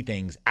and see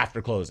things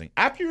after closing?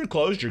 After you're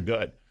closed, you're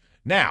good.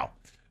 Now,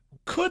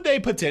 could they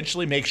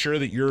potentially make sure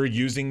that you're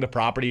using the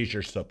property as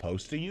you're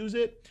supposed to use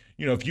it?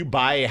 If you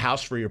buy a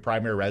house for your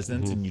primary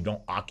residence and you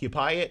don't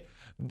occupy it,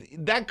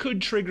 that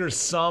could trigger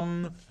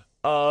some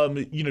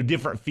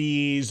different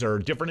fees or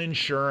different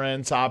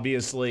insurance,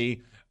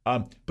 obviously.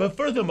 But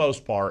for the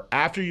most part,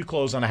 after you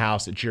close on a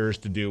house, it's yours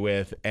to do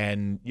with,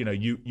 and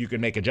you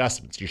can make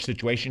adjustments. Your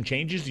situation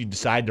changes, you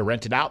decide to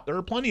rent it out. There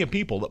are plenty of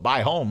people that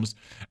buy homes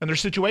and their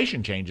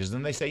situation changes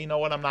and they say, you know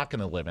what, I'm not going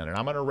to live in it.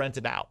 I'm going to rent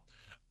it out.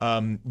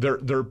 There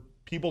are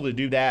people that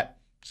do that.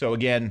 So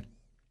again,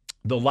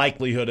 the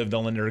likelihood of the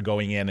lender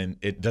going in and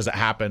it doesn't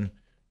happen.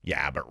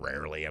 Yeah, but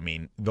rarely.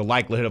 The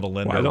likelihood of a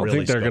lender. Well, I don't really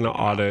think they're going to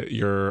audit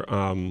your,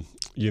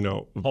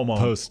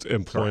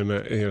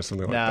 post-employment,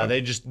 something like that. No,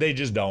 they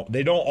just don't.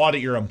 They don't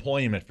audit your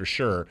employment for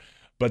sure,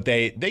 but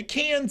they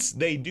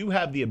do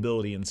have the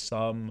ability in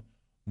some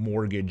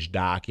mortgage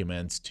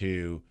documents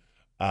to,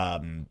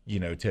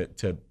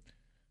 to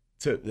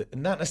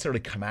not necessarily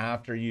come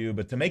after you,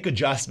 but to make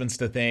adjustments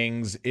to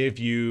things if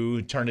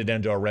you turn it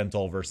into a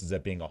rental versus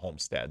it being a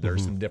homestead.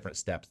 There's some different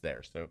steps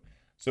there.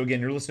 So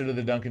again, you're listening to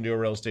the Duncan Duo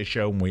Real Estate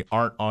Show. When we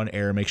aren't on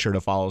air, make sure to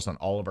follow us on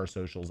all of our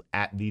socials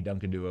at the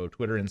Duncan Duo,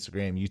 Twitter,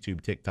 Instagram,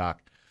 YouTube,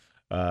 TikTok,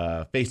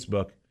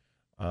 Facebook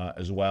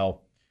as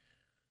well.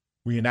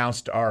 We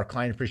announced our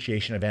client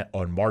appreciation event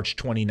on March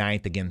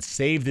 29th. Again,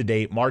 save the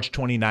date, March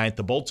 29th.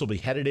 The Bolts will be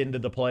headed into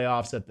the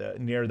playoffs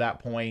near that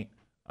point.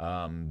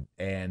 We're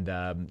going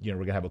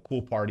to have a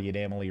cool party at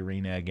Amalie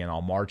Arena again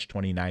on March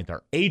 29th.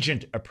 Our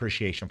agent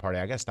appreciation party.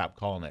 I got to stop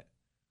calling it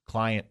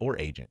client or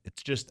agent.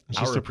 It's just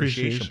our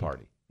appreciation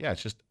party. Yeah,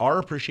 it's just our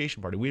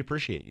appreciation party. We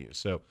appreciate you.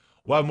 So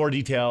we'll have more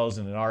details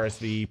and an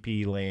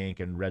RSVP link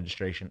and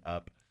registration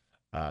up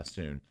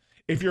soon.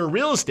 If you're a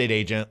real estate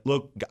agent,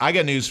 look, I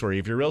got news for you.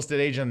 If you're a real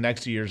estate agent, the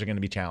next 2 years are going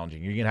to be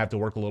challenging. You're going to have to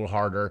work a little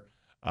harder.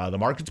 The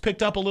market's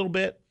picked up a little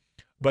bit,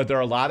 but there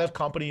are a lot of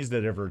companies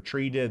that have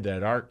retreated,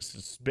 that aren't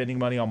spending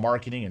money on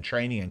marketing and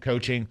training and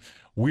coaching.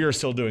 We are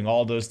still doing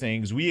all those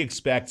things. We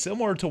expect,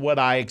 similar to what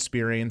I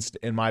experienced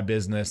in my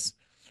business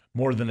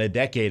more than a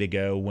decade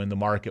ago when the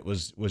market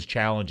was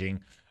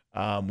challenging,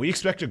 we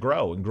expect to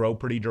grow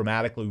pretty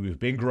dramatically. We've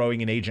been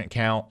growing in agent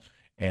count,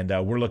 and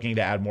we're looking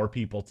to add more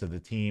people to the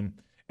team.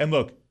 And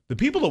look, the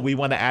people that we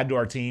want to add to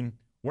our team,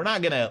 we're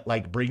not going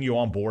to bring you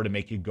on board and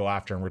make you go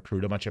after and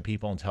recruit a bunch of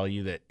people and tell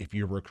you that if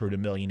you recruit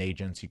 1 million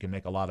agents, you can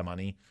make a lot of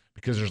money,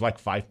 because there's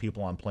 5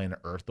 people on planet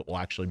Earth that will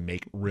actually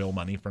make real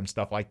money from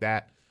stuff like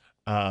that.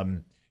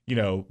 The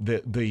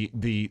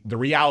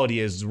reality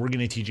is we're going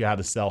to teach you how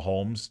to sell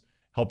homes,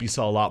 help you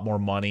sell a lot more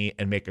money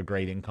and make a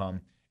great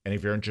income. And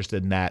if you're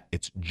interested in that,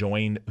 it's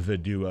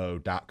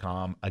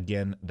jointheduo.com.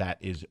 Again, that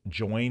is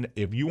join.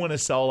 If you want to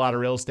sell a lot of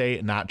real estate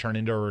and not turn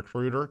into a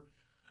recruiter,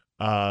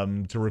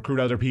 to recruit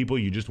other people,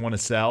 you just want to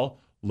sell,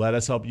 let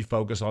us help you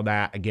focus on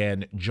that.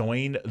 Again,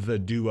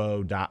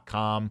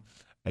 jointheduo.com.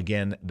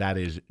 Again, that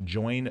is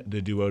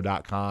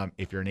jointheduo.com.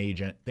 If you're an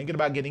agent thinking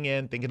about getting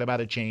in, thinking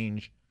about a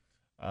change,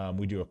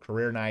 we do a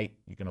career night.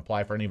 You can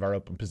apply for any of our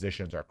open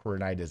positions. Our career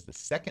night is the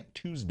second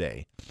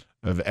Tuesday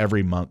of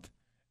every month.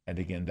 And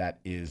again, that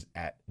is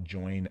at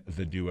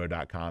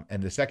jointheduo.com.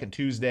 And the second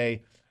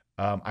Tuesday,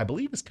 I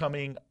believe is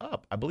coming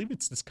up. I believe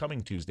it's this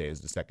coming Tuesday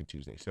is the second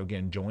Tuesday. So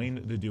again,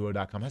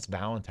 jointheduo.com. That's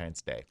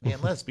Valentine's Day. Man,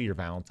 let's be your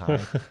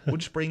Valentine. We'll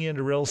just bring you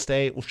into real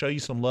estate. We'll show you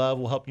some love.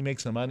 We'll help you make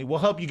some money. We'll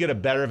help you get a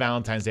better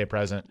Valentine's Day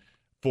present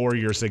for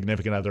your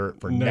significant other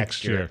for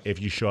next year.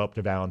 If you show up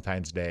to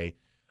Valentine's Day,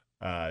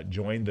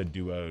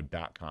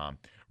 jointheduo.com.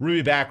 We'll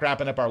be back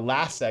wrapping up our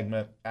last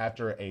segment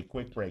after a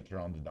quick break here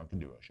on the Duncan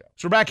Duo Show.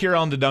 So we're back here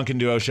on the Duncan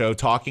Duo Show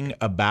talking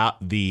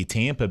about the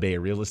Tampa Bay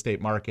real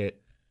estate market.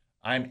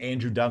 I'm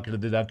Andrew Duncan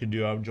of the Duncan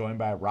Duo. I'm joined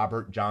by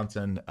Robert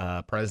Johnson,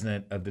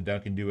 president of the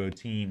Duncan Duo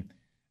team.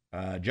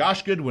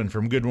 Josh Goodwin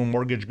from Goodwin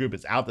Mortgage Group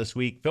is out this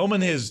week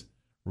filming his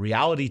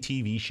reality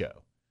TV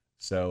show.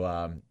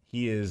 So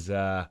he is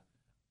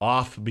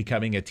off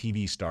becoming a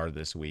TV star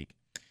this week.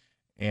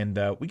 And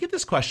we get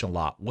this question a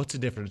lot. What's the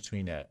difference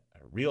between a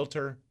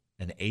realtor,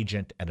 an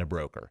agent, and a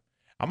broker?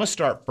 I'm going to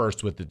start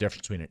first with the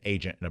difference between an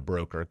agent and a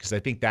broker because I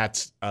think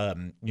that's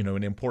an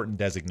important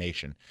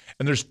designation.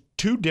 And there's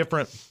two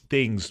different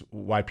things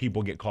why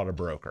people get called a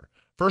broker.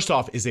 First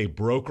off is a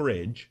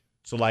brokerage.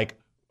 So like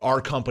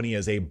our company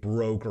is a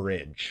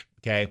brokerage,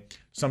 okay?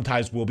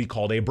 Sometimes we'll be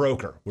called a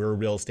broker. We're a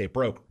real estate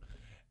broker.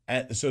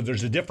 And so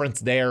there's a difference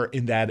there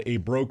in that a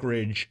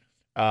brokerage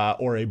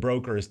or a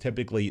broker is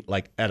typically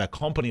like at a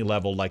company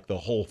level, like the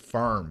whole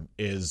firm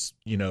is,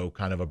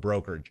 kind of a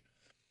brokerage.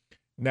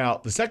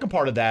 Now, the second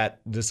part of that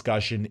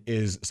discussion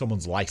is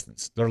someone's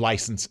license, their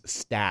license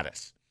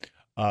status,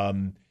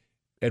 and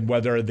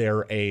whether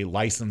they're a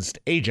licensed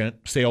agent,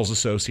 sales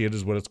associate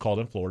is what it's called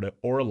in Florida,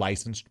 or a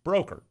licensed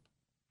broker.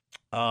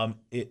 At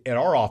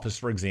our office,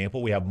 for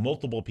example, we have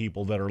multiple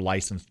people that are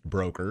licensed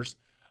brokers,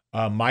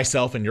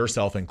 myself and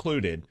yourself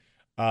included.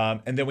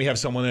 And then we have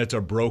someone that's a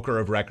broker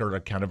of record,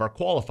 or kind of our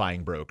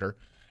qualifying broker.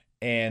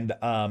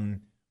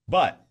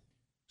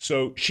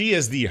 So she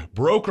is the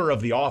broker of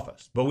the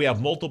office, but we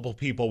have multiple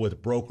people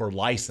with broker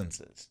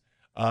licenses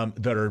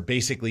that are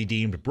basically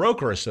deemed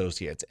broker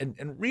associates.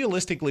 And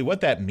realistically,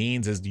 what that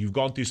means is you've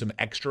gone through some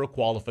extra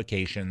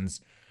qualifications,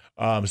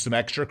 some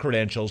extra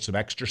credentials, some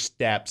extra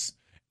steps,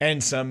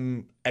 and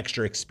some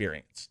extra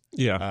experience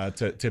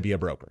to be a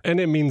broker. And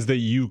it means that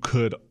you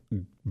could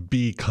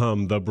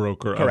become the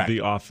broker Correct. of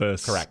the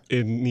office. Correct.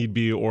 In need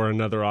be or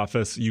another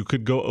office. You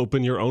could go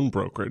open your own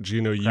brokerage.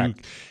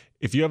 Correct.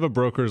 If you have a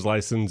broker's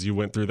license, you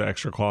went through the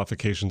extra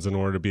qualifications in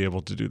order to be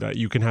able to do that.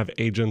 You can have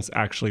agents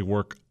actually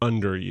work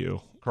under you.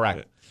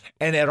 Correct.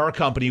 And at our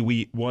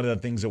company, one of the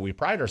things that we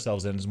pride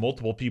ourselves in is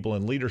multiple people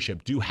in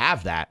leadership do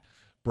have that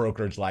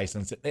brokerage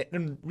license.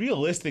 And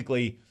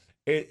realistically,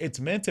 it's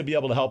meant to be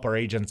able to help our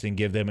agents and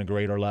give them a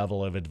greater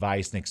level of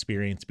advice and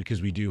experience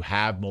because we do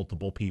have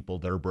multiple people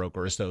that are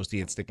broker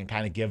associates that can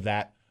kind of give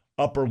that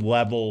upper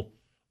level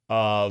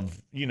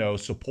of,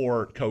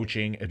 support,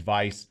 coaching,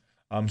 advice.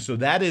 So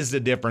that is the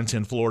difference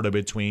in Florida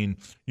between,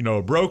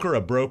 a broker,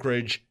 a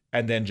brokerage,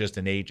 and then just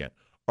an agent.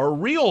 A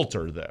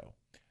realtor, though.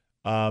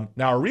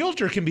 Now, a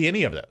realtor can be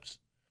any of those.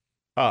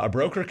 A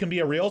broker can be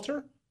a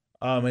realtor.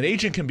 An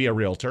agent can be a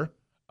realtor.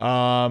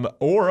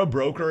 Or a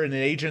broker and an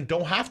agent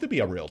don't have to be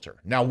a realtor.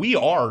 Now, we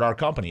are at our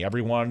company.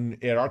 Everyone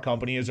at our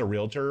company is a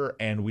realtor,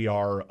 and we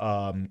are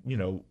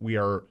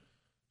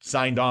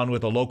signed on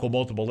with a local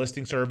multiple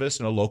listing service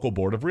and a local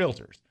board of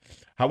realtors.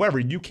 However,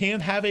 you can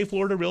have a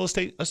Florida real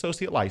estate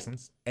associate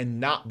license and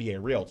not be a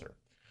realtor.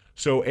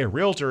 So a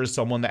realtor is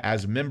someone that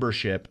has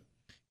membership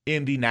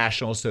in the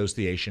National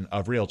Association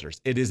of Realtors.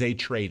 It is a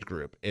trade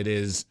group. It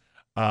is,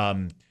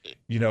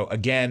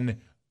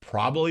 again,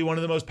 probably one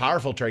of the most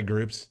powerful trade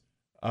groups,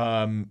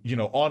 on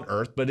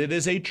earth, but it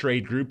is a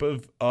trade group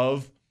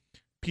of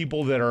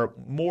people that are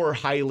more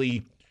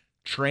highly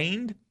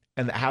trained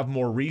and that have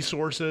more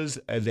resources,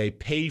 and they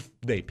pay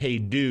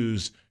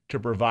dues to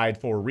provide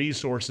for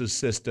resources,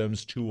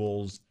 systems,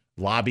 tools,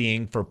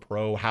 lobbying for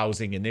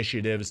pro-housing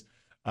initiatives.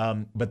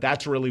 But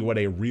that's really what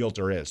a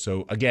realtor is.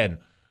 So again,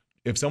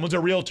 if someone's a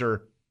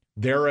realtor,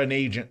 they're an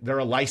agent, they're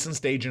a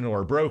licensed agent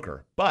or a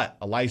broker, but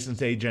a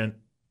licensed agent,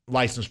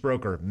 licensed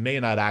broker may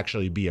not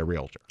actually be a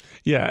realtor.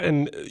 Yeah.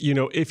 And,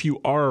 if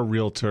you are a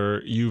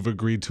realtor, you've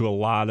agreed to a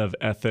lot of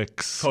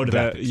ethics. Code of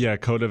ethics. Yeah,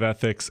 code of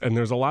ethics. And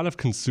there's a lot of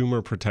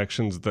consumer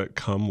protections that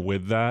come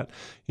with that.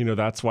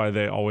 That's why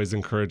they always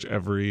encourage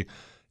every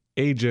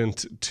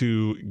agent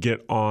to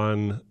get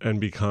on and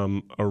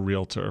become a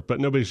realtor. But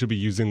nobody should be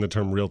using the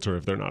term realtor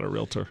if they're not a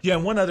realtor. Yeah,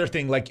 and one other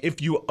thing, like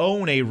if you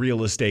own a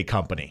real estate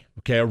company,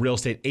 a real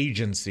estate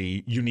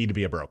agency, you need to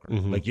be a broker.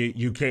 Mm-hmm. Like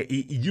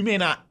you may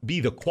not be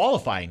the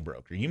qualifying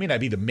broker, you may not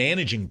be the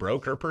managing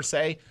broker per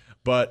se,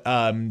 but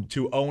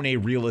to own a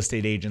real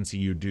estate agency,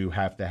 you do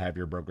have to have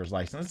your broker's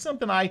license. It's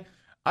something I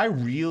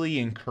really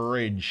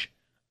encourage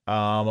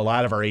A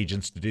lot of our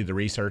agents to do the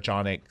research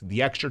on it,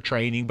 the extra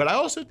training. But I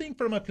also think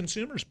from a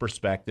consumer's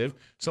perspective,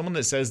 someone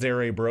that says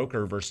they're a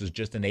broker versus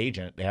just an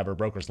agent, they have a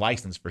broker's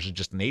license versus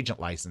just an agent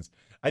license.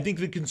 I think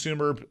the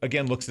consumer,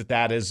 again, looks at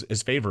that as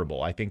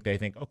favorable. I think they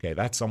think, okay,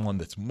 that's someone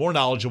that's more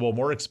knowledgeable,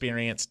 more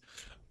experienced,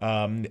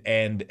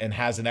 and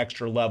has an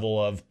extra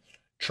level of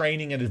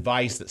training and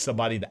advice that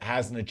somebody that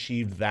hasn't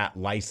achieved that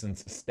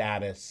license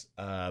status,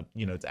 to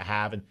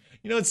have. And,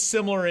 it's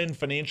similar in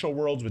financial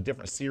worlds with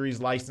different series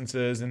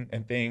licenses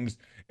and things.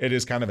 It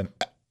is kind of an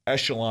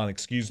echelon,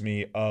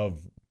 of,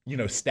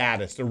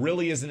 status. There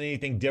really isn't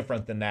anything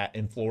different than that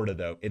in Florida,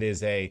 though. It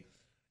is you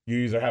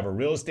either have a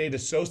real estate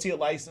associate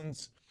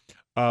license,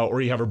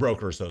 or you have a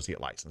broker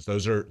associate license.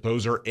 Those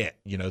are it.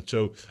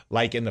 So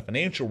like in the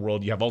financial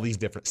world, you have all these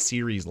different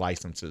series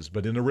licenses,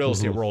 but in the real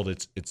estate world,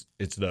 it's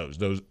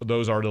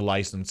those are the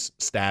license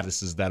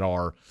statuses that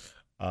are,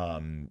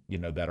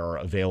 that are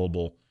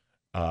available,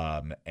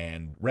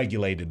 and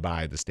regulated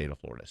by the state of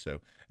Florida. So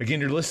again,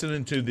 you're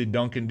listening to the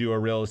Duncan Duo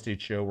Real Estate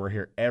Show. We're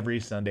here every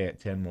Sunday at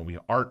 10 when we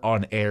aren't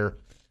on air.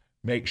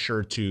 Make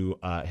sure to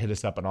hit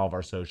us up on all of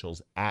our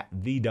socials at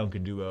the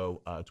Duncan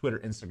Duo, Twitter,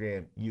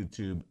 Instagram,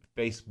 YouTube,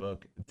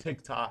 Facebook,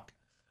 TikTok.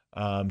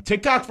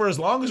 TikTok for as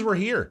long as we're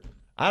here.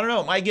 I don't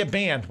know. It might get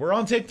banned. We're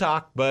on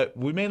TikTok, but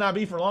we may not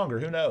be for longer.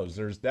 Who knows?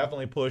 There's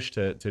definitely a push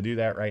to do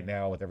that right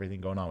now with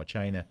everything going on with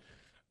China.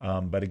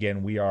 But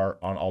again, we are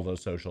on all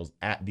those socials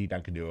at the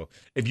Duncan Duo.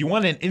 If you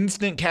want an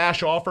instant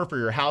cash offer for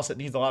your house that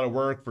needs a lot of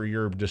work, for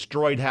your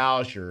destroyed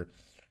house, your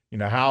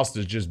house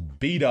that's just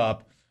beat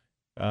up,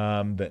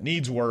 that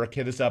needs work,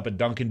 hit us up at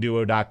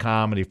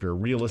duncanduo.com. And if you're a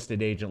real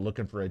estate agent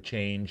looking for a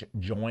change,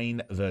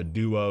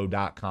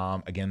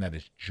 jointheduo.com. Again, that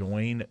is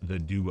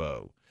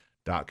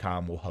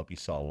jointheduo.com. We'll help you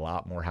sell a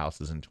lot more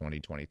houses in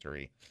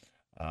 2023.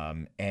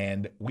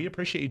 And we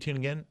appreciate you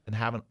tuning in, and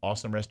have an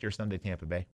awesome rest of your Sunday, Tampa Bay.